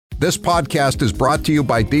This podcast is brought to you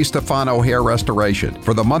by DiStefano Hair Restoration.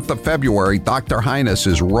 For the month of February, Dr. Highness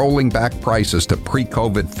is rolling back prices to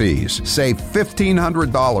pre-COVID fees. Save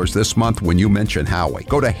 $1,500 this month when you mention Howie.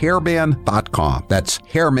 Go to hairman.com. That's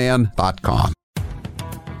hairman.com.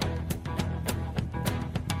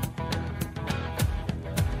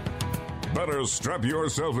 Better strap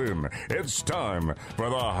yourself in. It's time for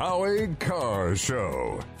the Howie Carr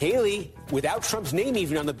Show. Haley, without Trump's name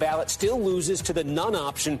even on the ballot, still loses to the none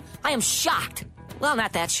option. I am shocked. Well,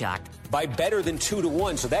 not that shocked. By better than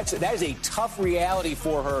 2-1. So that is a tough reality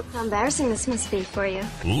for her. How embarrassing this must be for you.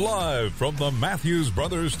 Live from the Matthews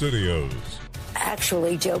Brothers Studios.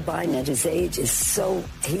 Actually, Joe Biden at his age is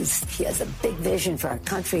he has a big vision for our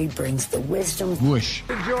country. He brings the wisdom. Whoosh.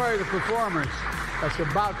 Enjoy the performance that's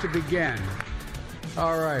about to begin.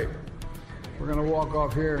 All right. We're going to walk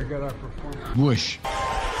off here and get our performance. Whoosh.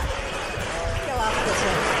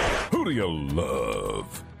 Who do you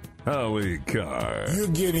love? Howie Carr. You're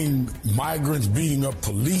getting migrants beating up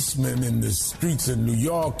policemen in the streets of New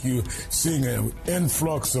York. You're seeing an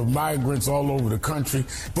influx of migrants all over the country.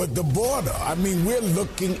 But the border, I mean, we're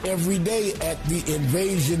looking every day at the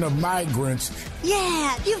invasion of migrants.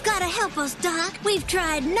 Yeah, you've got to help us, Doc. We've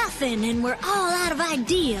tried nothing, and we're all out of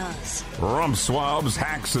ideas. Rump swabs,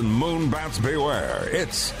 hacks, and moonbats beware.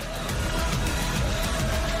 It's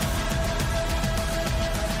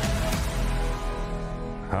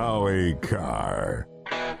Howie Carr.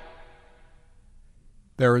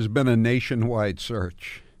 There has been a nationwide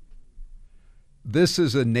search. This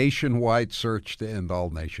is a nationwide search to end all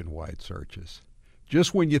nationwide searches.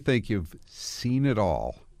 Just when you think you've seen it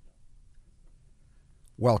all.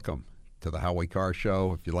 Welcome to the Howie Carr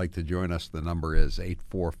Show. If you'd like to join us, the number is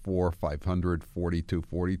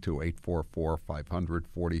 844-500-4242,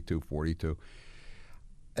 844-500-4242.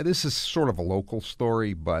 This is sort of a local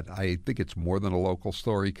story, but I think it's more than a local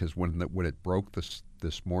story because when it broke this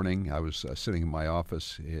morning, I was sitting in my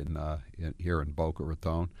office here in Boca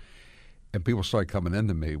Raton, and people started coming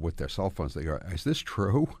into me with their cell phones. They go, "Is this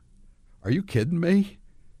true? Are you kidding me?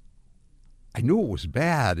 I knew it was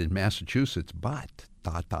bad in Massachusetts, but ...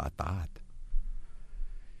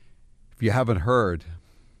 If you haven't heard,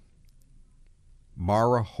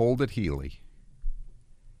 Maura Healey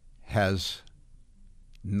has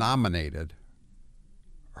nominated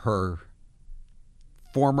her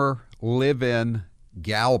former live-in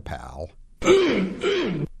gal pal,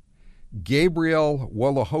 Gabriel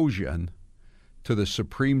Wolohojian, to the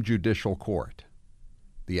Supreme Judicial Court,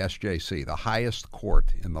 the SJC, the highest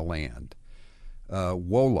court in the land.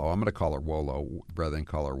 Wolo, I'm going to call her Wolo rather than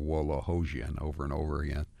call her Wolohojian over and over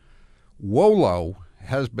again. Wolo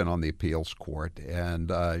has been on the appeals court,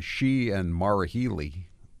 and she and Maura Healey,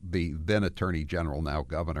 the then Attorney General, now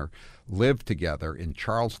Governor, lived together in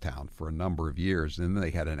Charlestown for a number of years. And then they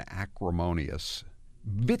had an acrimonious,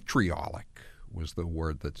 vitriolic was the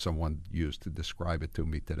word that someone used to describe it to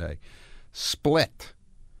me today, split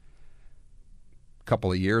a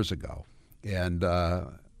couple of years ago. And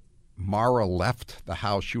Maura left the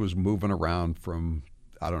house. She was moving around from,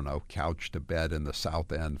 I don't know, couch to bed in the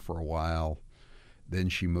South End for a while. Then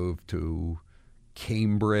she moved to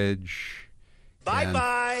Cambridge.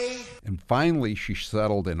 Bye-bye. And finally, she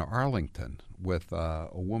settled in Arlington with a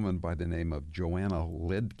woman by the name of Joanna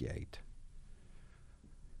Lydgate,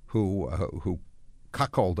 who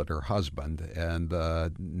cuckolded her husband, and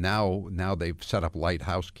now they've set up light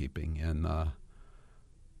housekeeping in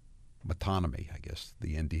Metonymy, I guess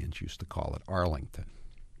the Indians used to call it, Arlington.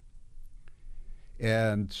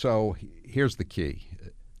 And so here's the key.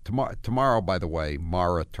 Tomorrow, by the way,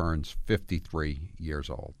 Maura turns 53 years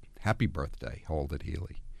old. Happy birthday,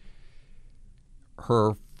 Healey.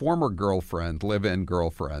 Her former girlfriend, live-in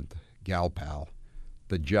girlfriend, gal pal,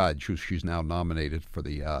 the judge, who she's now nominated for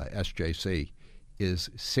the SJC,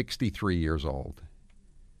 is 63 years old.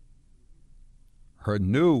 Her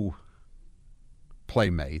new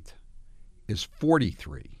playmate is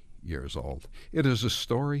 43 years old. It is a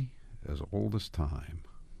story as old as time.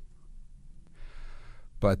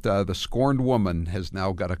 But the scorned woman has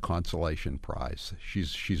now got a consolation prize.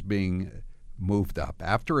 She's being moved up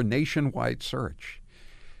after a nationwide search.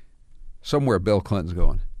 Somewhere Bill Clinton's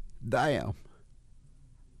going, damn,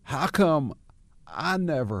 how come I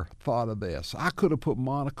never thought of this? I could have put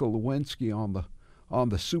Monica Lewinsky on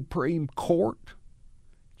the Supreme Court.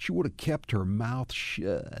 She would have kept her mouth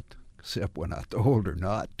shut, except when I told her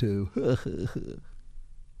not to.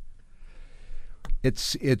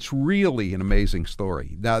 It's really an amazing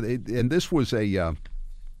story. Now, and this was I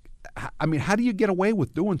mean, how do you get away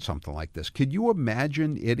with doing something like this? Could you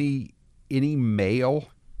imagine any male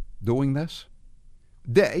doing this?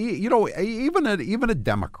 Even a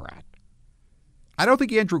Democrat. I don't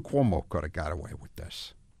think Andrew Cuomo could have got away with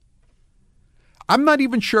this. I'm not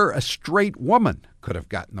even sure a straight woman could have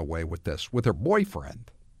gotten away with this with her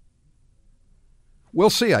boyfriend. We'll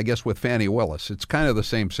see, I guess, with Fannie Willis. It's kind of the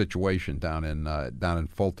same situation down in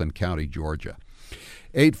Fulton County, Georgia.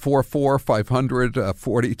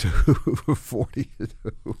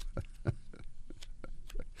 844-500-4242.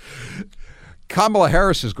 Kamala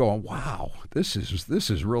Harris is going, wow, this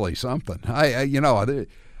is really something.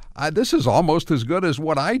 This is almost as good as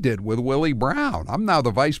what I did with Willie Brown. I'm now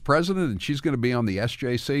the vice president, and she's going to be on the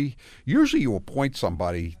SJC. Usually, you appoint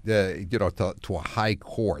somebody, to a high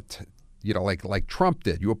court, like Trump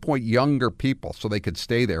did. You appoint younger people so they could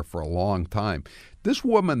stay there for a long time. This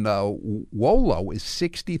woman, Wolo, is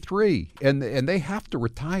 63, and they have to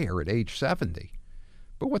retire at age 70.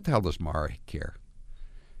 But what the hell does Maura care?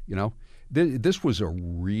 This was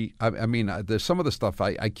there's some of the stuff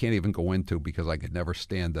I can't even go into because I could never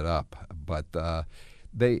stand it up. But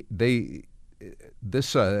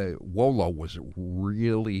Wolo was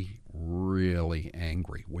really, really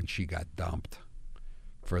angry when she got dumped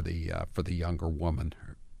for the younger woman,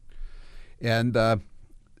 and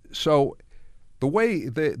so the way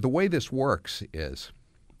this works is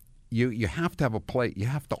you have to have a place. You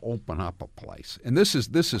have to open up a place, and this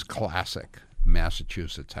is classic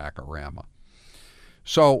Massachusetts hackorama.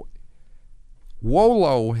 So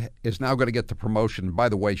Wolo is now going to get the promotion. By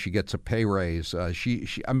the way, she gets a pay raise.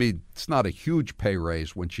 It's not a huge pay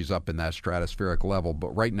raise when she's up in that stratospheric level,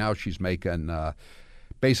 but right now she's making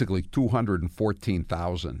basically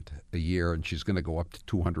 $214,000 a year, and she's going to go up to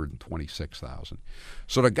 $226,000.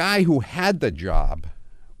 So the guy who had the job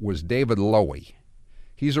was David Lowy.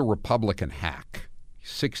 He's a Republican hack.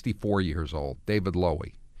 He's 64 years old, David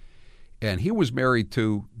Lowy. And he was married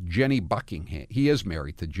to Jenny Buckingham. He is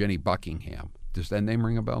married to Jenny Buckingham. Does that name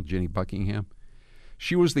ring a bell, Jenny Buckingham?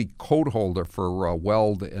 She was the code holder for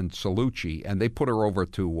Weld and Salucci, and they put her over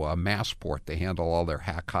to Massport to handle all their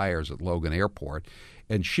hack hires at Logan Airport.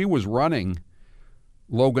 And she was running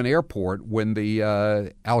Logan Airport when the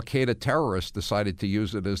al-Qaeda terrorists decided to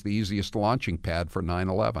use it as the easiest launching pad for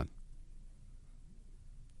 9/11.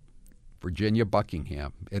 Virginia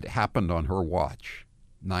Buckingham. It happened on her watch,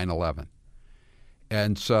 9/11.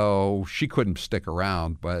 And so she couldn't stick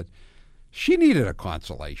around, but she needed a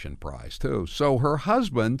consolation prize, too. So her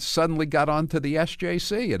husband suddenly got onto the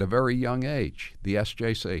SJC at a very young age, the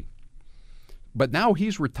SJC. But now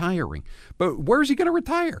he's retiring. But where's he going to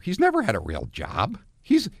retire? He's never had a real job.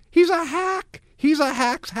 He's a hack. He's a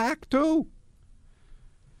hack's hack, too.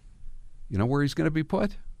 You know where he's going to be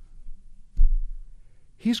put?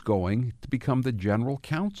 He's going to become the general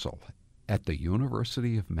counsel at the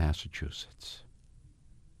University of Massachusetts.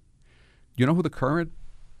 You know who the current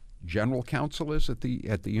general counsel is at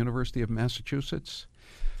the University of Massachusetts?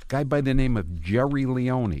 A guy by the name of Jerry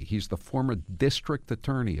Leone. He's the former district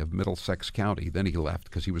attorney of Middlesex County. Then he left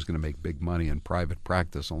because he was going to make big money in private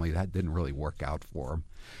practice, only that didn't really work out for him.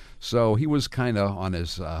 So he was kind of on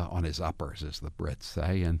his uppers, as the Brits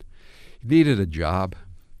say, and he needed a job.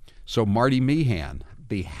 So Marty Meehan,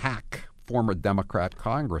 the hack former Democrat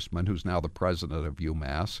congressman who's now the president of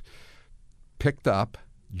UMass, picked up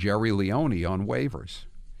Jerry Leone on waivers.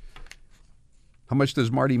 How much does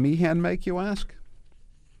Marty Meehan make, you ask?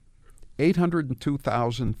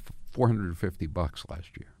 $802,450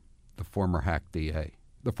 last year. The former hack DA,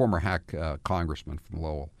 the former hack congressman from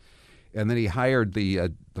Lowell, and then he hired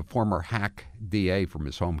the former hack DA from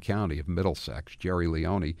his home county of Middlesex, Jerry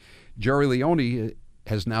Leone. Jerry Leone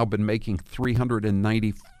has now been making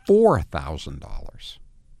 $394,000.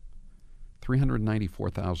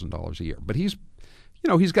 $394,000 a year. But he's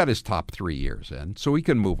got his top 3 years in, so he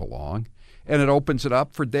can move along. And it opens it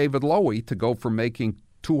up for David Lowy to go from making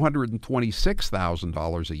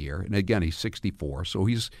 $226,000 a year. And again, he's 64, so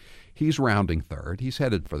he's rounding third. He's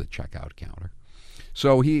headed for the checkout counter.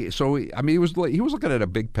 So he was looking at a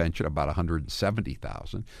big pension, about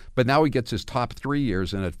 $170,000. But now he gets his top 3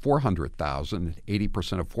 years in at $400,000.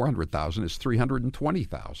 80% of $400,000 is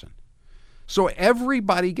 $320,000. So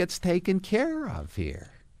everybody gets taken care of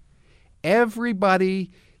here.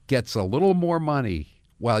 Everybody gets a little more money,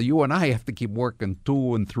 while you and I have to keep working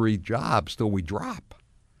 2 and 3 jobs till we drop,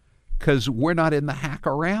 because we're not in the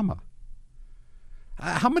hackorama.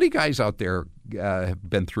 How many guys out there have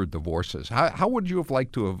been through divorces? How would you have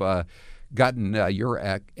liked to have gotten your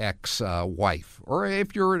ex-wife, or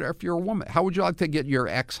if you're a woman, how would you like to get your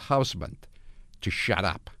ex-husband to shut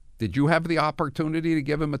up? Did you have the opportunity to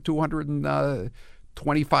give him a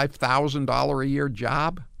 $225,000 a year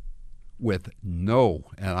job with no,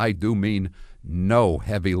 and I do mean no,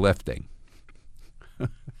 heavy lifting?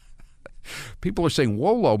 People are saying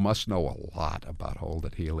Wolo must know a lot about Hold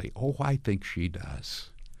It Healy. Oh, I think she does.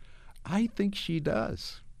 I think she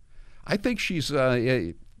does. I think she's.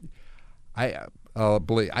 I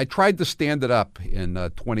tried to stand it up in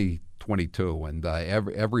 2022, and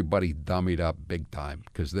everybody dummied up big time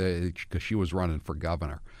because she was running for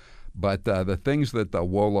governor. But the things that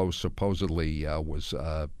Wolo supposedly was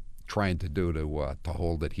trying to do to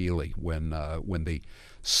Hold It Healy when they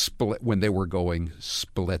were going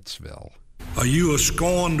Splitsville. Are you a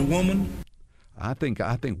scorned woman? I think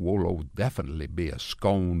Wolo would definitely be a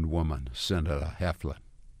scorned woman, Senator Heflin.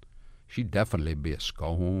 She'd definitely be a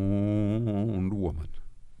scorned woman.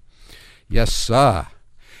 Yes, sir.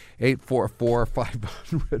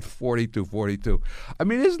 844-500-4242. I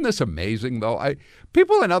mean, isn't this amazing, though?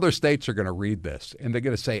 People in other states are going to read this, and they're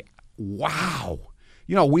going to say, wow.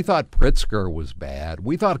 You know, we thought Pritzker was bad.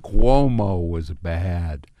 We thought Cuomo was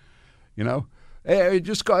bad. You know?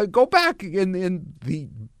 Just go back in the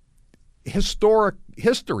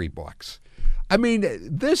history books. I mean,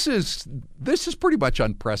 this is pretty much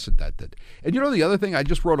unprecedented. And you know the other thing, I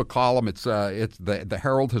just wrote a column. It's the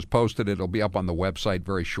Herald has posted it. It'll be up on the website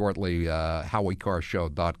very shortly,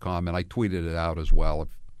 HowieCarrShow.com, and I tweeted it out as well.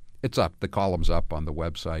 It's up. The column's up on the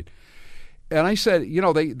website. And I said, you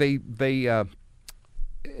know, they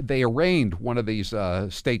arraigned one of these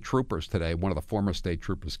state troopers today, one of the former state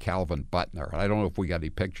troopers, Calvin Butner. I don't know if we got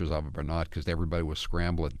any pictures of him or not because everybody was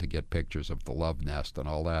scrambling to get pictures of the love nest and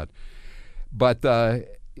all that. But,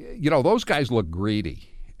 you know, those guys look greedy,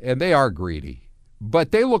 and they are greedy.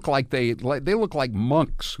 But they look like they look like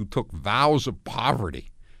monks who took vows of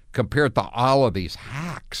poverty compared to all of these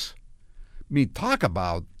hacks. I mean, talk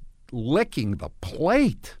about licking the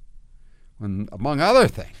plate, among other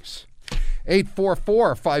things.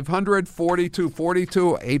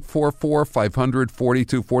 844-500-4242,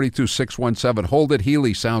 844-500-4242, 617. Hold It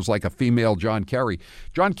Healy sounds like a female John Kerry.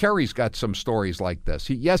 John Kerry's got some stories like this.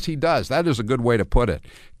 Yes, he does. That is a good way to put it.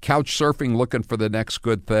 Couch surfing, looking for the next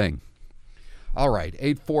good thing. All right,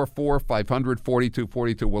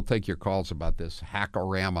 844-500-4242. We'll take your calls about this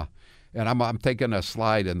hackorama. And I'm taking a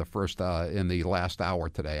slide in the last hour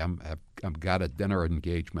today. I've got a dinner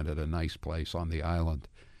engagement at a nice place on the island.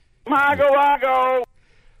 Mago.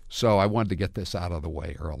 So I wanted to get this out of the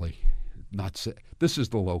way early. This is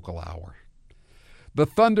the local hour. The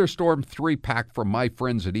Thunderstorm 3-pack from my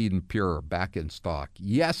friends at Eden Pure are back in stock.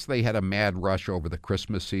 Yes, they had a mad rush over the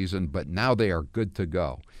Christmas season, but now they are good to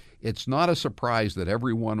go. It's not a surprise that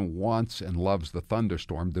everyone wants and loves the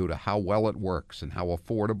Thunderstorm due to how well it works and how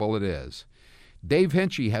affordable it is. Dave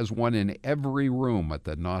Hinchy has one in every room at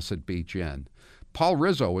the Nauset Beach Inn. Paul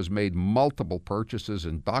Rizzo has made multiple purchases,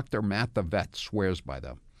 and Dr. Matt the Vet swears by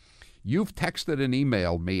them. You've texted and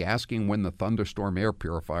emailed me asking when the Thunderstorm air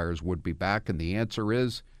purifiers would be back, and the answer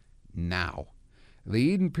is now. The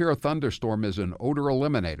Eden Pure Thunderstorm is an odor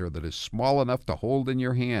eliminator that is small enough to hold in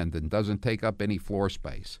your hand and doesn't take up any floor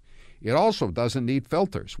space. It also doesn't need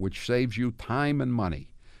filters, which saves you time and money.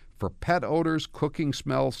 For pet odors, cooking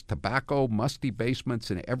smells, tobacco, musty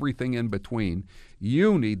basements, and everything in between,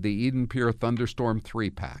 you need the Eden Pure Thunderstorm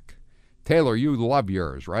 3-pack. Taylor, you love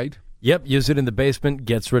yours, right? Yep, use it in the basement,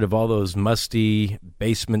 gets rid of all those musty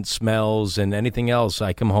basement smells and anything else.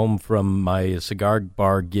 I come home from my cigar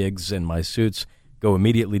bar gigs and my suits, go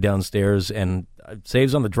immediately downstairs, and it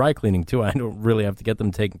saves on the dry cleaning, too. I don't really have to get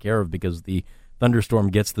them taken care of because the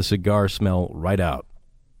Thunderstorm gets the cigar smell right out.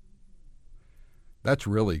 That's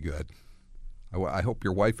really good. I hope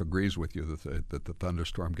your wife agrees with you that the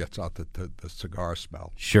Thunderstorm gets out the cigar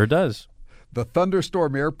smell. Sure does. The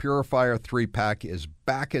Thunderstorm Air Purifier 3-pack is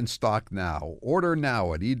back in stock now. Order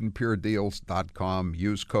now at EdenPureDeals.com.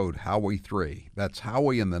 Use code Howie3. That's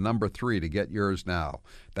Howie and the number 3 to get yours now.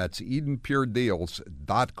 That's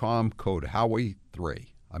EdenPureDeals.com, code Howie3.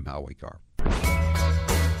 I'm Howie Carr.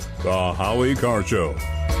 The Howie Carr Show.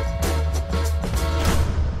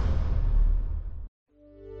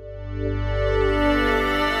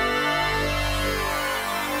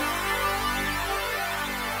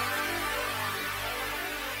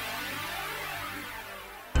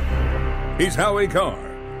 He's Howie Carr,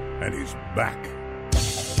 and he's back.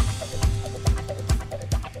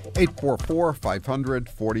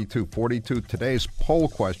 844-500-4242. Today's poll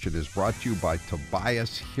question is brought to you by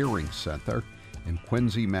Tobias Hearing Center in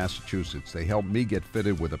Quincy, Massachusetts. They helped me get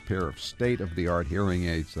fitted with a pair of state-of-the-art hearing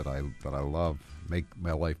aids that I love, make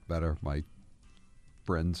my life better, my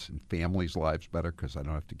friends' and families' lives better, because I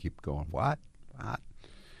don't have to keep going, what?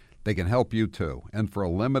 They can help you too. And for a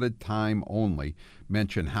limited time only,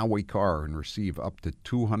 mention Howie Carr and receive up to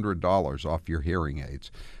 $200 off your hearing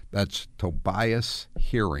aids. That's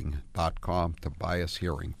TobiasHearing.com,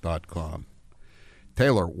 TobiasHearing.com.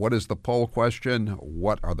 Taylor, what is the poll question?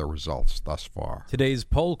 What are the results thus far? Today's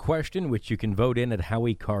poll question, which you can vote in at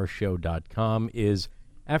HowieCarrShow.com, is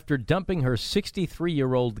after dumping her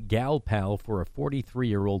 63-year-old gal pal for a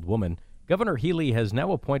 43-year-old woman, Governor Healey has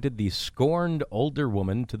now appointed the scorned older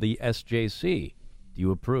woman to the SJC. Do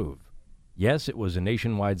you approve? Yes, it was a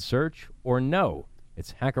nationwide search, or no,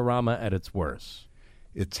 it's hackorama at its worst.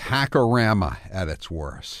 It's hackorama at its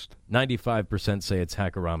worst. 95% say it's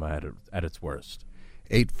hackorama at its worst.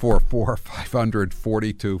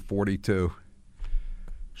 844-500-4242.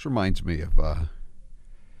 This reminds me of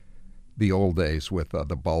the old days with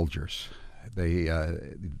the Bulgers.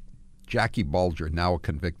 Jackie Bulger, now a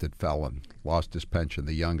convicted felon, lost his pension.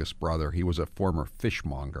 The youngest brother, he was a former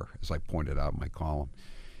fishmonger, as I pointed out in my column,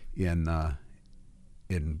 in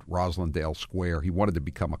Roslindale Square. He wanted to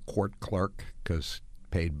become a court clerk because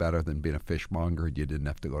paid better than being a fishmonger. You didn't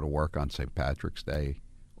have to go to work on St. Patrick's Day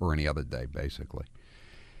or any other day, basically.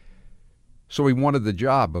 So he wanted the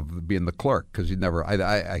job of being the clerk because he never.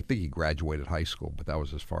 I think he graduated high school, but that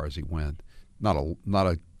was as far as he went. Not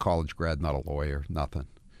a college grad, not a lawyer, nothing.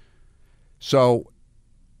 So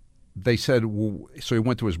they said. So he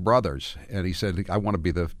went to his brothers and he said, "I want to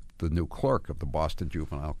be the new clerk of the Boston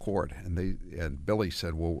Juvenile Court." And Billy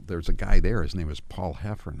said, "Well, there's a guy there. His name is Paul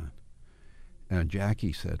Heffernan." And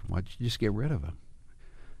Jackie said, "Why don't you just get rid of him?"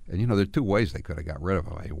 And, there are two ways they could have got rid of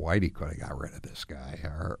him. Whitey could have got rid of this guy,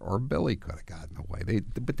 or Billy could have gotten away.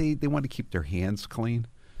 But they wanted to keep their hands clean.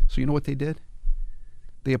 So you know what they did?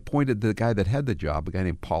 They appointed the guy that had the job, a guy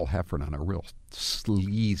named Paul Heffernan, a real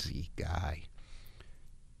sleazy guy,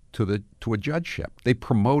 to a judgeship. They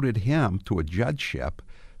promoted him to a judgeship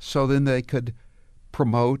so then they could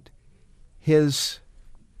promote Whitey's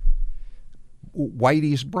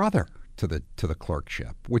brother to the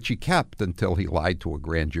clerkship, which he kept until he lied to a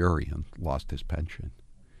grand jury and lost his pension.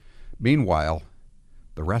 Meanwhile,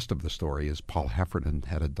 the rest of the story is Paul Heffernan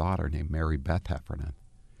had a daughter named Mary Beth Heffernan.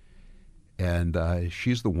 And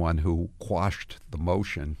she's the one who quashed the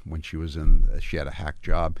motion when she had a hack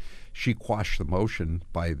job. She quashed the motion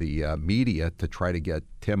by the media to try to get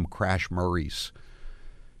Tim Crash Murray's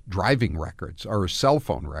driving records or cell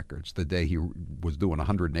phone records the day he was doing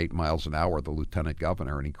 108 miles an hour, the lieutenant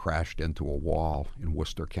governor, and he crashed into a wall in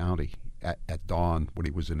Worcester County at dawn when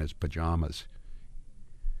he was in his pajamas.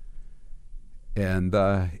 And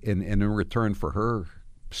in return for her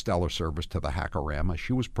stellar service to the hackorama,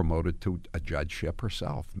 she was promoted to a judgeship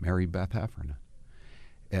herself, Mary Beth Heffernan.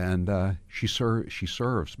 And she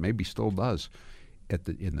serves, maybe still does,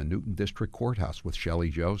 in the Newton District Courthouse with Shelley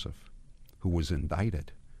Joseph, who was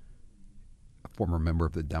indicted. A former member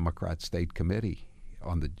of the Democrat State Committee.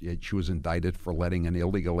 She was indicted for letting an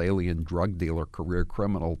illegal alien drug dealer, career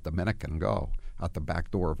criminal Dominican, go out the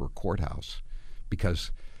back door of her courthouse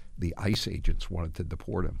because the ICE agents wanted to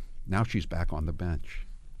deport him. Now she's back on the bench.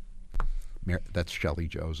 That's Shelley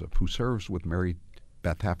Joseph, who serves with Mary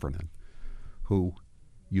Beth Heffernan, who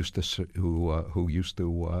was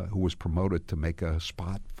promoted to make a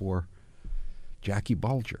spot for Jackie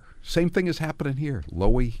Bulger. Same thing is happening here.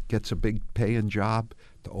 Lowy gets a big paying job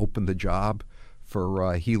to open the job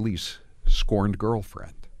for Healey's scorned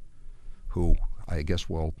girlfriend, who I guess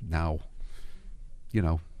will now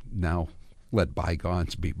let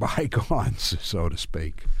bygones be bygones, so to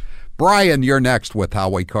speak. Brian, you're next with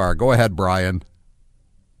Howie Carr. Go ahead, Brian.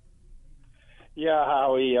 Yeah,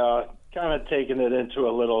 Howie, kind of taking it into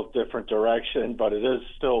a little different direction, but it is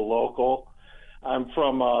still local. I'm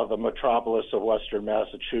from the metropolis of Western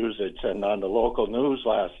Massachusetts, and on the local news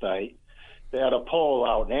last night, they had a poll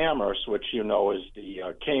out in Amherst, which is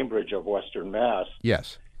the Cambridge of Western Mass.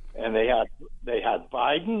 Yes. And they had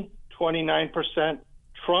Biden 29%,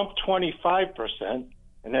 Trump 25%,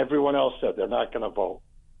 and everyone else said they're not going to vote.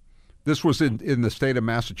 This was in the state of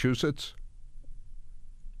Massachusetts?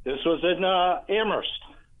 This was in Amherst.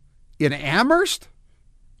 In Amherst?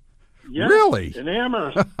 Yes, really? In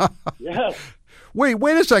Amherst. Yes.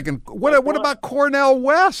 Wait a second. What about Cornel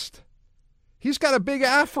West? He's got a big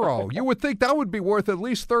afro. You would think that would be worth at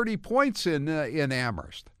least 30 points in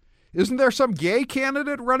Amherst. Isn't there some gay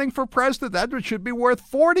candidate running for president? That should be worth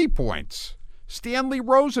 40 points. Stanley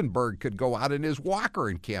Rosenberg could go out in his walker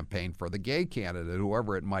and campaign for the gay candidate,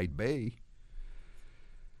 whoever it might be.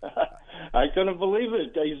 I couldn't believe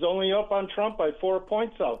it. He's only up on Trump by 4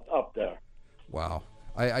 points up there. Wow.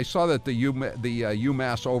 I saw that the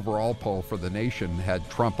UMass overall poll for the nation had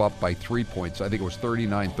Trump up by 3 points. I think it was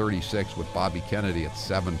 39-36 with Bobby Kennedy at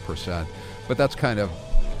 7%. But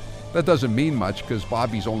that doesn't mean much because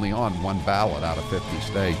Bobby's only on one ballot out of 50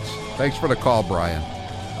 states. Thanks for the call, Brian.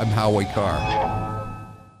 I'm Howie Carr.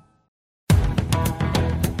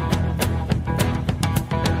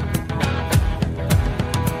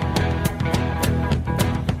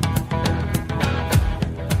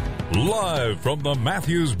 Live from the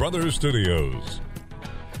Matthews Brothers Studios.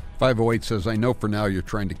 508 says, I know for now you're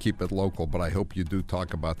trying to keep it local, but I hope you do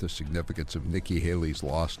talk about the significance of Nikki Haley's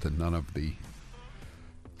loss to none of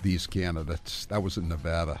these candidates. That was in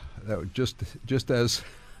Nevada. That was just as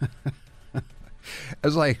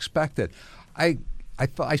as I expected. I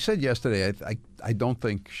said yesterday, I don't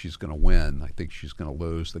think she's going to win. I think she's going to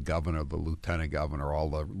lose. The governor, the lieutenant governor, all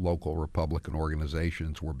the local Republican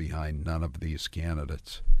organizations were behind none of these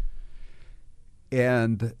candidates.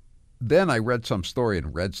 And then I read some story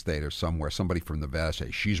in Red State or somewhere, somebody from Nevada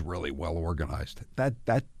say she's really well organized. That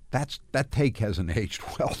take hasn't aged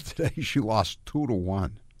well today. She lost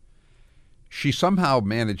 2-1. She somehow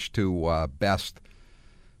managed to best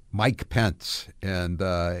Mike Pence and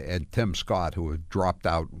Tim Scott, who had dropped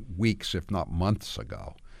out weeks, if not months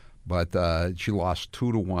ago. But she lost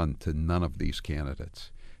 2-1 to none of these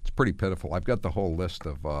candidates. It's pretty pitiful. I've got the whole list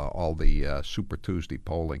of all the Super Tuesday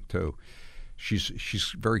polling too.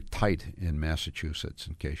 She's very tight in Massachusetts.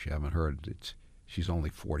 In case you haven't heard, she's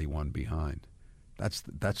only 41 behind. That's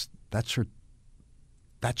her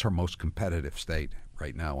most competitive state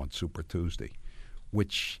right now on Super Tuesday,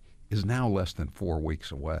 which is now less than 4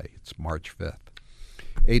 weeks away. It's March 5th.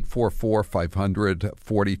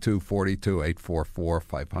 844-500-4242,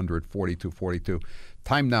 844-500-4242.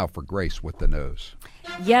 Time now for Grace with the news.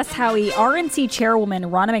 Yes, Howie. RNC Chairwoman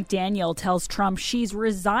Ronna McDaniel tells Trump she's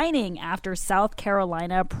resigning after South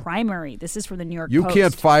Carolina primary. This is from the New York Post. You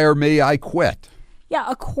can't fire me. I quit. Yeah,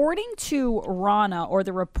 according to Ronna, or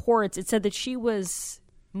the reports, it said that she was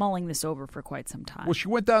mulling this over for quite some time. Well, she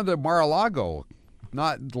went down to Mar-a-Lago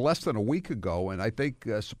not less than a week ago, and I think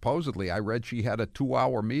supposedly I read she had a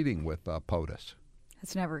 2-hour meeting with POTUS.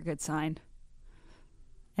 That's never a good sign.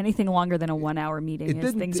 Anything longer than a 1-hour meeting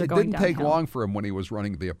things are going downhill. It didn't take long for him when he was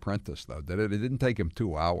running The Apprentice, though, did it? It didn't take him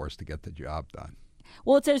 2 hours to get the job done.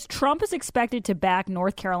 Well, it says Trump is expected to back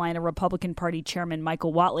North Carolina Republican Party Chairman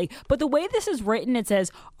Michael Whatley. But the way this is written, it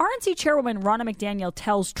says RNC Chairwoman Ronna McDaniel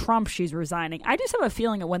tells Trump she's resigning. I just have a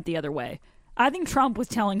feeling it went the other way. I think Trump was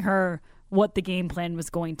telling her what the game plan was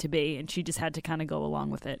going to be, and she just had to kind of go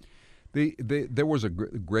along with it. There was a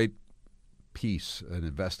great piece, an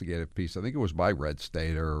investigative piece. I think it was by Red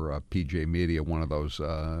State or PJ Media, one of those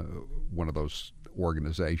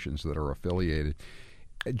organizations that are affiliated,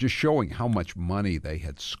 just showing how much money they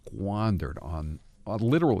had squandered on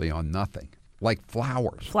literally on nothing, like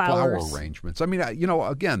flower arrangements. I mean,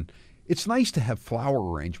 again, it's nice to have flower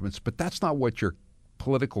arrangements, but that's not what your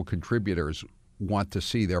political contributors want to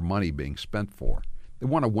see their money being spent for. They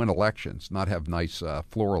want to win elections, not have nice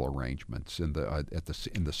floral arrangements in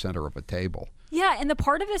the center of a table. Yeah, and the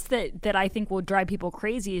part of this that I think will drive people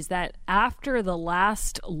crazy is that after the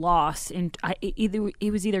last loss,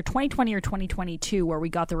 it was either 2020 or 2022 where we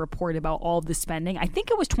got the report about all of the spending. I think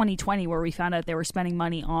it was 2020 where we found out they were spending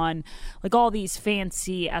money on like all these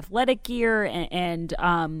fancy athletic gear and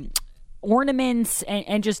ornaments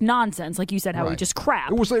and just nonsense, like you said, Howie, just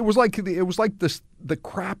crap. It was like the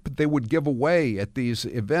crap they would give away at these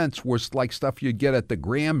events was like stuff you'd get at the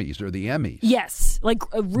Grammys or the Emmys. Yes, like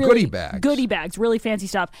really goodie bags, really fancy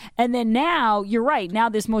stuff. And then now, you're right. Now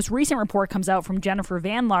this most recent report comes out from Jennifer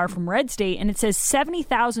Van Laar from Red State, and it says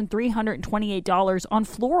 $70,328 on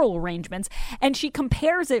floral arrangements, and she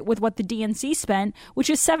compares it with what the DNC spent,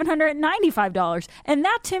 which is $795, and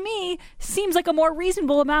that to me seems like a more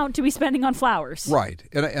reasonable amount to be spending on flowers. Right.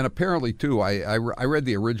 And apparently, too, I read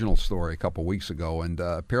the original story a couple weeks ago, and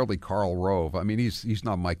apparently Karl Rove, I mean, he's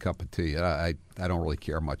not my cup of tea. I don't really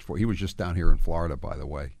care much for. He was just down here in Florida, by the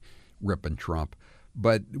way, ripping Trump.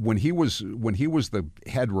 But when he was the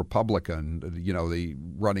head Republican, the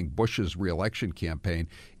running Bush's reelection campaign,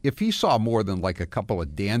 if he saw more than like a couple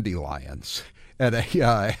of dandelions at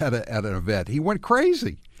an event, he went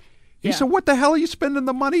crazy. He said, what the hell are you spending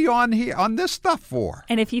the money on here on this stuff for?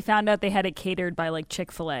 And if he found out they had it catered by like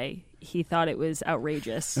Chick-fil-A, he thought it was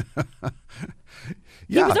outrageous.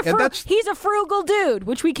 He's a frugal dude,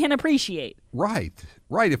 which we can appreciate. Right.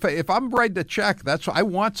 If I'm writing a check, I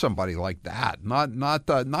want somebody like that,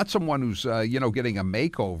 not someone who's getting a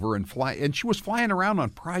makeover and flying. And she was flying around on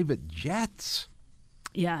private jets.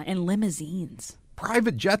 Yeah, and limousines.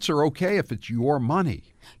 private jets are okay if it's your money.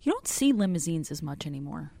 You don't see limousines as much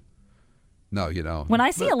anymore. No, you know. When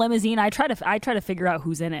I see a limousine, I try to figure out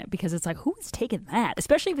who's in it because it's like, who's taking that?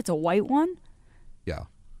 Especially if it's a white one. Yeah.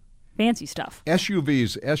 Fancy stuff.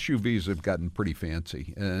 SUVs have gotten pretty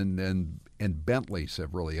fancy, and Bentleys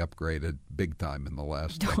have really upgraded big time in the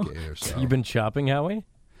last decade or so. You've been shopping, Howie?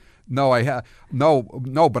 No, I have no,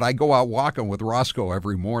 but I go out walking with Roscoe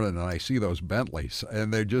every morning, and I see those Bentleys,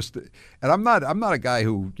 and they're just. And I'm not a guy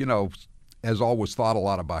who has always thought a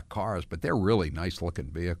lot about cars, but they're really nice looking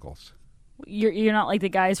vehicles. You're not like the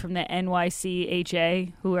guys from the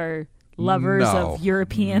NYCHA who are lovers of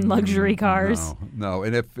European luxury cars. No,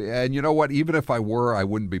 and you know what? Even if I were, I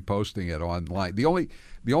wouldn't be posting it online. The only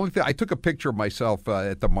thing, I took a picture of myself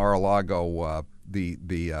at the Mar-a-Lago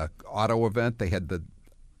the auto event. They had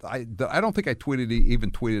I don't think I even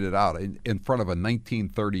tweeted it out in front of a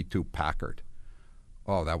 1932 Packard.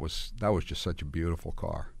 Oh, that was just such a beautiful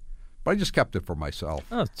car. But I just kept it for myself.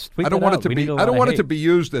 Oh, I don't want it to be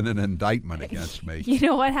used in an indictment against me. You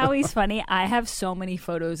know what, Howie's funny? I have so many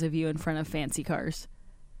photos of you in front of fancy cars.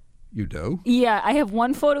 You do? Yeah, I have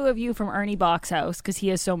one photo of you from Ernie Bach's house because he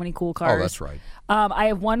has so many cool cars. Oh, that's right. I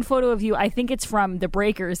have one photo of you. I think it's from the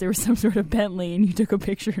Breakers. There was some sort of Bentley, and you took a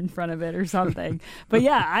picture in front of it or something. But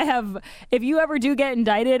yeah, I have. If you ever do get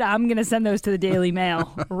indicted, I'm going to send those to the Daily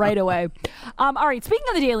Mail right away. All right, speaking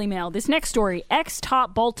of the Daily Mail, this next story,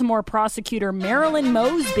 ex-top Baltimore prosecutor Marilyn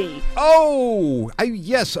Mosby. Oh,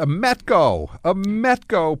 yes, a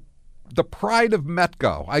Metco. The pride of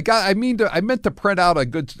Metco. I meant to print out a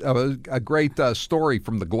great story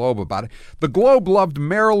from the Globe about it. The Globe loved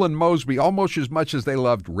Marilyn Mosby almost as much as they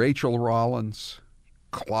loved Rachel Rollins,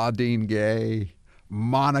 Claudine Gay,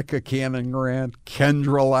 Monica Cannon-Grant,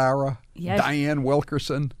 Kendra Lara, Diane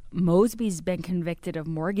Wilkerson. Mosby's been convicted of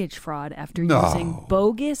mortgage fraud after using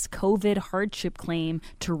bogus COVID hardship claim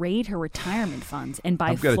to raid her retirement funds and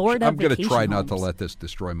buy Florida vacation I'm going to try not homes. to let this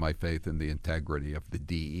destroy my faith in the integrity of the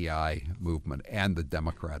DEI movement and the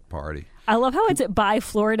Democrat Party. I love how it's buy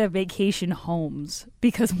Florida vacation homes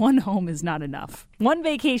because one home is not enough. One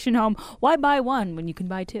vacation home, why buy one when you can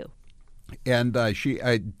buy two? And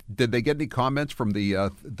did they get any comments from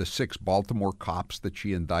the 6 Baltimore cops that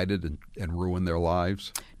she indicted and ruined their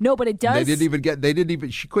lives? No, but it does. She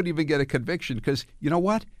couldn't even get a conviction because you know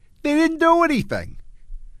what? They didn't do anything.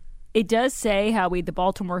 It does say, Howie, the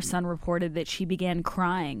Baltimore Sun reported that she began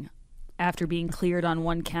crying after being cleared on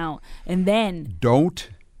one count, and then don't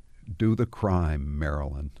do the crime,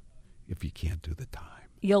 Marilyn, if you can't do the time.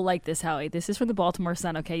 You'll like this, Howie. This is from the Baltimore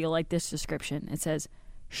Sun. Okay, you'll like this description. It says.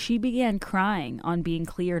 She began crying on being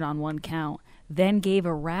cleared on one count, then gave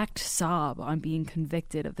a racked sob on being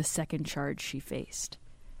convicted of the second charge she faced.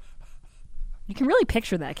 You can really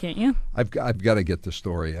picture that, can't you? I've got to get the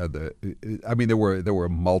story. There were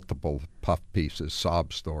multiple puff pieces,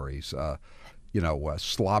 sob stories,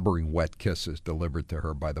 slobbering wet kisses delivered to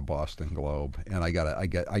her by the Boston Globe, and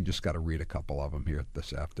I just got to read a couple of them here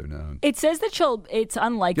this afternoon. It says that it's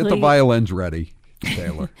unlikely. Get the violins ready.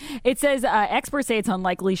 Taylor. It says experts say it's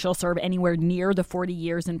unlikely she'll serve anywhere near the 40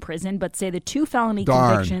 years in prison, but say the 2 felony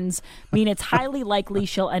convictions mean it's highly likely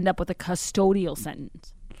she'll end up with a custodial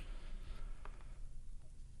sentence.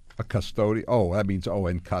 A custodial? Oh, that means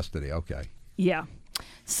in custody. Okay. Yeah.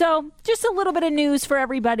 So just a little bit of news for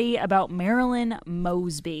everybody about Marilyn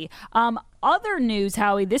Mosby. Other news,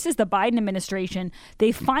 Howie, this is the Biden administration.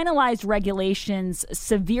 They finalized regulations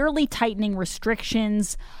severely tightening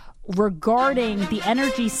restrictions regarding the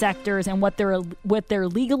energy sectors and what they're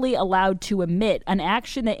legally allowed to emit, an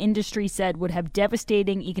action that industry said would have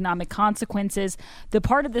devastating economic consequences. The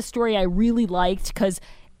part of the story I really liked because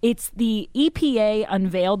it's the EPA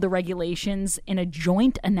unveiled the regulations in a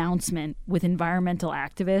joint announcement with environmental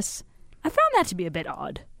activists. I found that to be a bit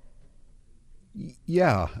odd.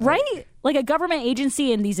 Yeah. Right? Like a government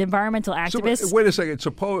agency and these environmental activists. So, wait a second.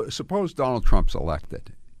 Suppose Donald Trump's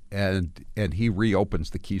elected. And he reopens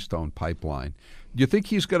the Keystone Pipeline. Do you think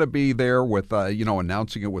he's going to be there with,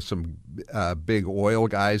 announcing it with some big oil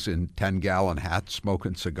guys in 10-gallon hats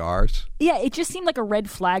smoking cigars? Yeah, it just seemed like a red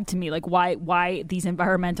flag to me. Like, why these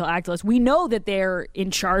environmental activists? We know that they're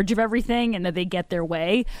in charge of everything and that they get their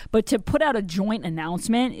way, but to put out a joint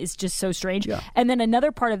announcement is just so strange. Yeah. And then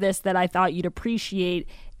another part of this that I thought you'd appreciate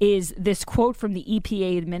is this quote from the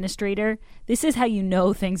EPA administrator. This is how you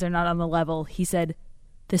know things are not on the level. He said,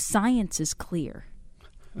 "The science is clear.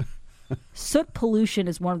 Soot pollution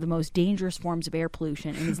is one of the most dangerous forms of air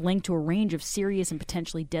pollution and is linked to a range of serious and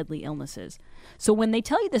potentially deadly illnesses." So when they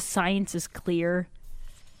tell you the science is clear,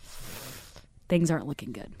 things aren't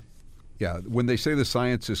looking good. Yeah, when they say the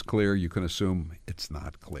science is clear, you can assume it's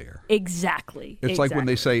not clear. Exactly. It's like when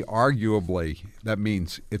they say arguably, that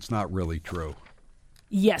means it's not really true.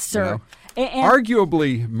 Yes, sir. You know?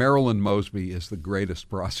 Arguably, Marilyn Mosby is the greatest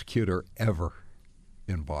prosecutor ever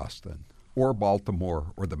in Boston or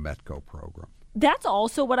Baltimore or the Metco program. That's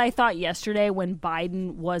also what I thought yesterday when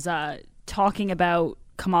Biden was talking about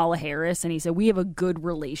Kamala Harris, and he said, we have a good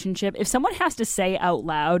relationship. If someone has to say out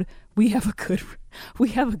loud, we have a good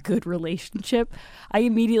relationship, I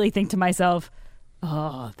immediately think to myself,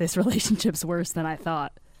 oh, this relationship's worse than I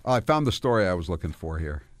thought. I found the story I was looking for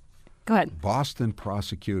here. Go ahead. Boston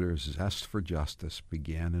prosecutors' zest for justice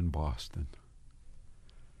began in Boston.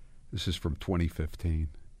 This is from 2015.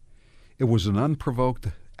 It was an unprovoked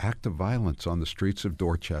act of violence on the streets of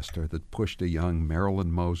Dorchester that pushed a young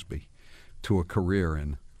Marilyn Mosby to a career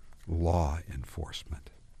in law enforcement.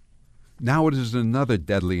 Now it is another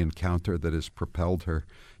deadly encounter that has propelled her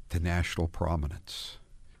to national prominence.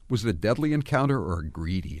 Was it a deadly encounter or a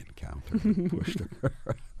greedy encounter that pushed her?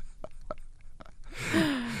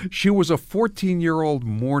 She was a 14-year-old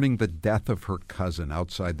mourning the death of her cousin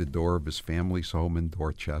outside the door of his family's home in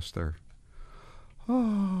Dorchester.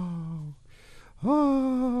 Oh.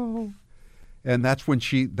 And that's when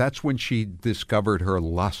she discovered her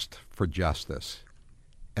lust for justice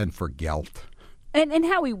and for guilt. And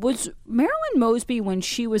Howie, was Marilyn Mosby, when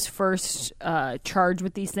she was first charged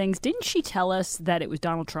with these things, didn't she tell us that it was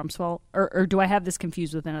Donald Trump's fault? Or do I have this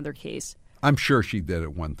confused with another case? I'm sure she did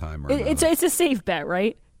at one time or another. It's a safe bet,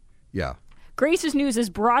 right? Yeah. Grace's News is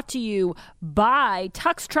brought to you by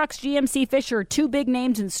Tux Trucks GMC Fisher, two big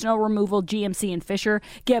names in snow removal, GMC and Fisher.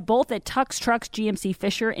 Get both at Tux Trucks GMC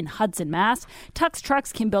Fisher in Hudson, Mass. Tux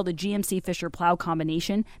Trucks can build a GMC Fisher plow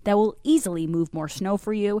combination that will easily move more snow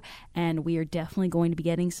for you, and we are definitely going to be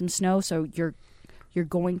getting some snow, so you're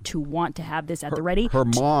going to want to have this at the ready. Her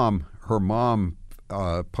mom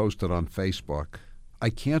posted on Facebook,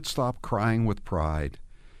 "I can't stop crying with pride.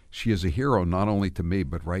 She is a hero not only to me,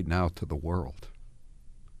 but right now to the world."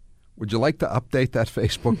 Would you like to update that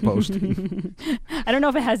Facebook posting? I don't know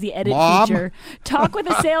if it has the edit feature. Talk with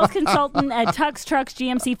a sales consultant at Tux Trucks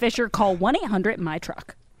GMC Fisher. Call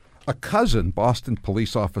 1-800-MY-TRUCK. A cousin, Boston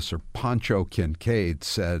police officer Poncho Kincaid,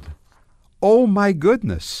 said, "Oh my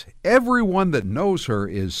goodness, everyone that knows her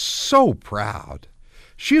is so proud.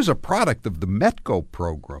 She is a product of the Metco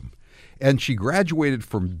program. And she graduated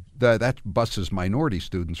from, that buses minority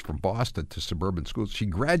students from Boston to suburban schools. She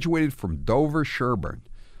graduated from Dover Sherburne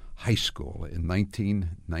High School in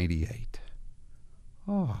 1998.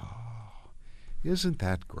 Oh, isn't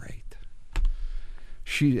that great?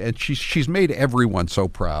 She's made everyone so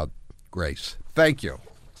proud, Grace. Thank you.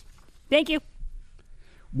 Thank you.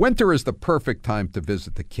 Winter is the perfect time to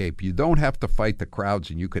visit the Cape. You don't have to fight the crowds,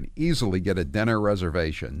 and you can easily get a dinner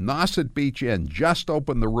reservation. Nauset Beach Inn just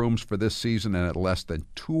opened the rooms for this season and at less than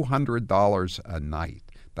 $200 a night.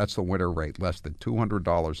 That's the winter rate, less than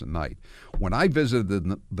 $200 a night. When I visited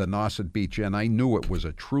the Nauset Beach Inn, I knew it was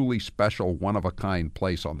a truly special, one-of-a-kind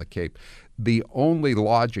place on the Cape. The only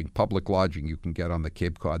public lodging you can get on the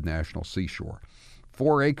Cape Cod National Seashore.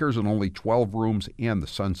 4 acres and only 12 rooms and the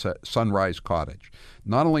Sunrise Cottage.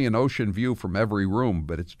 Not only an ocean view from every room,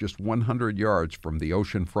 but it's just 100 yards from the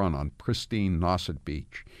ocean front on pristine Nauset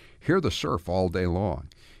Beach. Hear the surf all day long.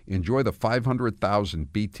 Enjoy the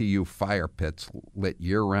 500,000 BTU fire pits lit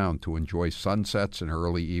year-round to enjoy sunsets and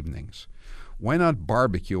early evenings. Why not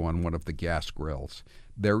barbecue on one of the gas grills?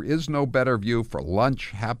 There is no better view for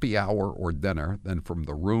lunch, happy hour, or dinner than from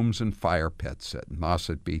the rooms and fire pits at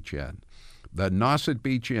Nauset Beach Inn. The Nauset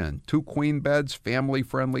Beach Inn, 2 queen beds,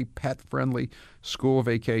 family-friendly, pet-friendly, school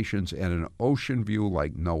vacations, and an ocean view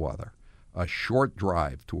like no other. A short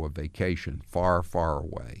drive to a vacation far, far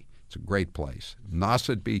away. It's a great place.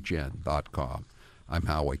 NausetBeachInn.com. I'm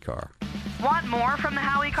Howie Carr. Want more from the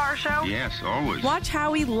Howie Carr Show? Yes, always. Watch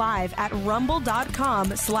Howie live at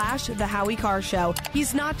rumble.com/The Howie Carr Show.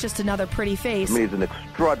 He's not just another pretty face. He's an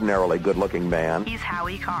extraordinarily good-looking man. He's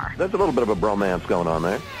Howie Carr. There's a little bit of a bromance going on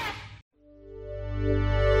there.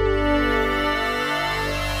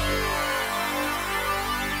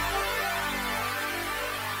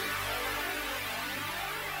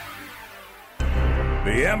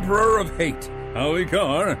 The Emperor of Hate, Howie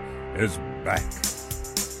Carr, is back.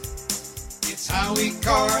 It's Howie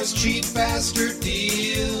Carr's cheap bastard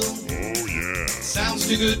deal. Oh, yeah. Sounds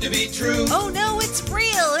too good to be true. Oh, no, it's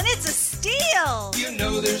real, and it's a steal. You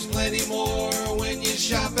know there's plenty more when you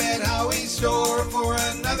shop at Howie's store for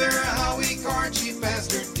another Howie Carr cheap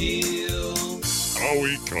bastard deal.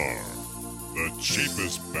 Howie Carr, the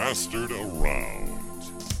cheapest bastard around.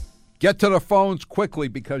 Get to the phones quickly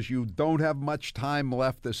because you don't have much time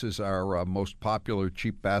left. This is our most popular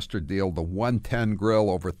cheap bastard deal, the 110 Grill,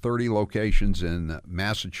 over 30 locations in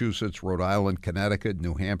Massachusetts, Rhode Island, Connecticut,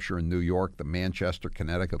 New Hampshire, and New York. The Manchester,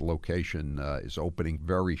 Connecticut location is opening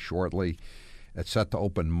very shortly. It's set to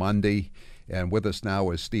open Monday. And with us now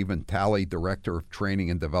is Stephen Talley, Director of Training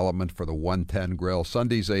and Development for the 110 Grill.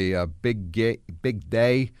 Sunday's a big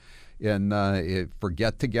day for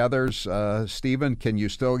get-togethers. Stephen, can you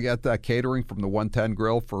still get catering from the 110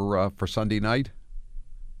 Grill for Sunday night?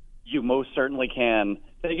 You most certainly can.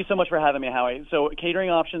 Thank you so much for having me, Howie. So catering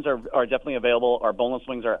options are definitely available. Our boneless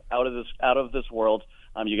wings are out of this world.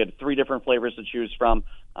 You get 3 different flavors to choose from.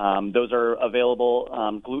 Those are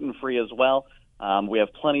available gluten-free as well. We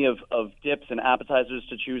have plenty of dips and appetizers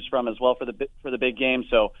to choose from as well for the big game.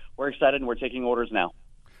 So we're excited and we're taking orders now.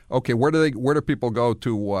 Okay, where do people go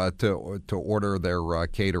to order their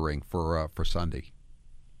catering for Sunday?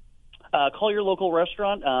 Call your local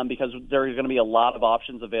restaurant because there are going to be a lot of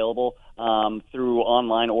options available through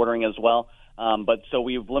online ordering as well. So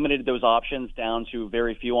we've limited those options down to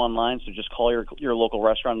very few online. So just call your local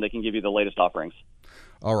restaurant and they can give you the latest offerings.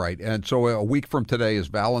 All right, and so a week from today is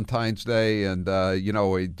Valentine's Day, and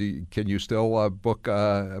can you still book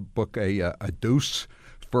a deuce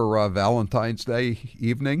for Valentine's Day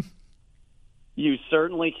evening? You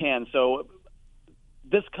certainly can. So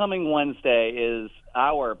this coming Wednesday is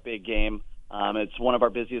our big game. It's one of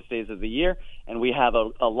our busiest days of the year, and we have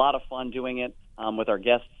a lot of fun doing it with our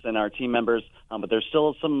guests and our team members. But there's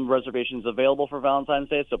still some reservations available for Valentine's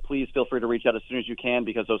Day, so please feel free to reach out as soon as you can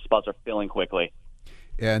because those spots are filling quickly.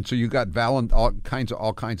 And so you got all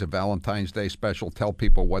kinds of Valentine's Day special. Tell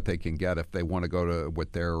people what they can get if they want to go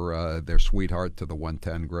with their sweetheart to the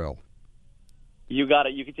 110 Grill. You got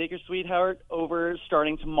it. You can take your sweetheart over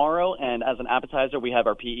starting tomorrow, and as an appetizer, we have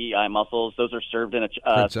our PEI mussels. Those are served in a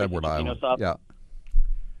Prince Edward Island. Sauce, yeah.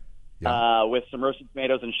 With some roasted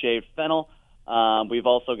tomatoes and shaved fennel. We've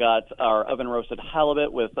also got our oven-roasted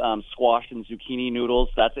halibut with squash and zucchini noodles.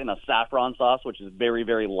 That's in a saffron sauce, which is very,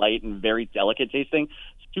 very light and very delicate tasting.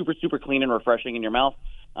 Super, super clean and refreshing in your mouth.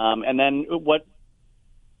 And then what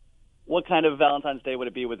kind of Valentine's Day would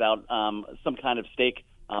it be without some kind of steak?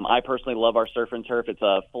 I personally love our surf and turf. It's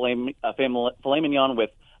a filet mignon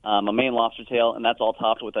with a Maine lobster tail, and that's all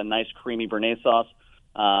topped with a nice creamy béarnaise sauce.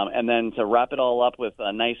 And then to wrap it all up with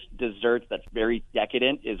a nice dessert that's very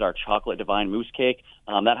decadent is our chocolate divine mousse cake.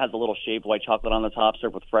 That has a little shaved white chocolate on the top,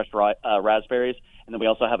 served with fresh raspberries. And then we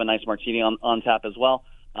also have a nice martini on tap as well.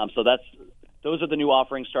 Those are the new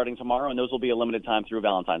offerings starting tomorrow, and those will be a limited time through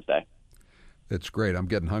Valentine's Day. It's great. I'm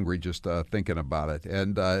getting hungry just thinking about it.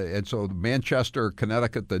 And so Manchester,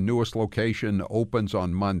 Connecticut, the newest location opens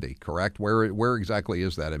on Monday, correct? Where exactly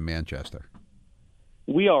is that in Manchester?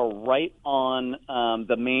 We are right on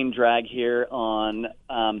the main drag here on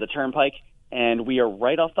the Turnpike, and we are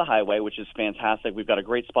right off the highway, which is fantastic. We've got a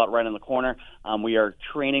great spot right in the corner. We are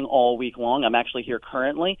training all week long. I'm actually here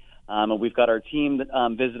currently, and we've got our team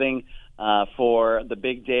visiting for the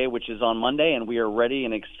big day, which is on Monday, and we are ready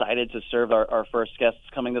and excited to serve our first guests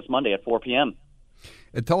coming this Monday at 4 p.m.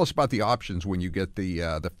 And tell us about the options when you get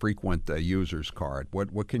the frequent users card.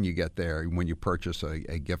 What can you get there when you purchase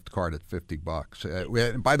a gift card at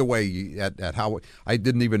 $50? By the way, at Howie, I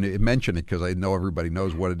didn't even mention it because I know everybody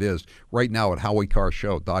knows what it is. Right now at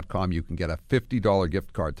HowieCarShow.com, you can get a $50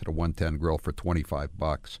 gift card to the 110 Grill for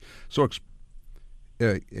 $25. So,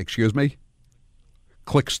 excuse me.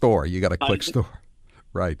 Click store. You got a click store,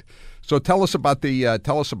 right? So tell us about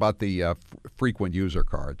the frequent user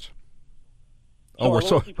cards. Oh,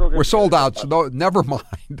 we're sold out. So no, never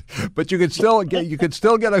mind. But you could still get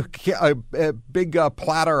a big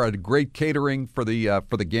platter, a great catering for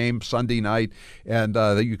the game Sunday night, and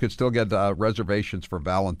you could still get reservations for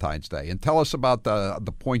Valentine's Day. And tell us about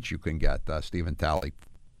the points you can get, Stephen Talley.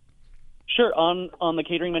 Sure. On the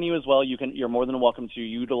catering menu as well, you're more than welcome to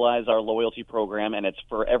utilize our loyalty program, and it's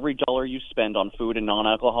for every $1 you spend on food and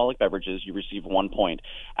non-alcoholic beverages, you receive 1 point.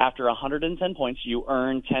 After 110 points, you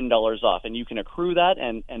earn $10 off, and you can accrue that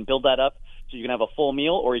and build that up so you can have a full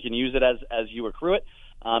meal, or you can use it as you accrue it.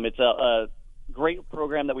 It's a great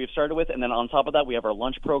program that we've started with, and then on top of that, we have our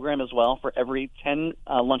lunch program as well. For every 10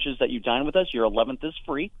 lunches that you dine with us, your 11th is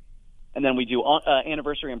free. And then we do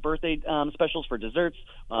anniversary and birthday specials for desserts.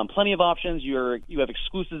 Plenty of options. You have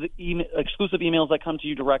exclusive emails that come to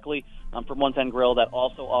you directly from 110 Grill that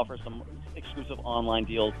also offer some exclusive online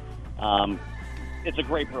deals. It's a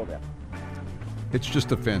great program. It's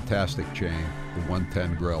just a fantastic chain, the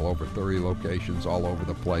 110 Grill. Over 30 locations all over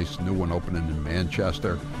the place. New one opening in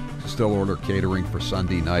Manchester. Still order catering for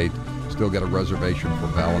Sunday night. Still get a reservation for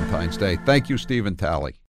Valentine's Day. Thank you, Stephen Talley.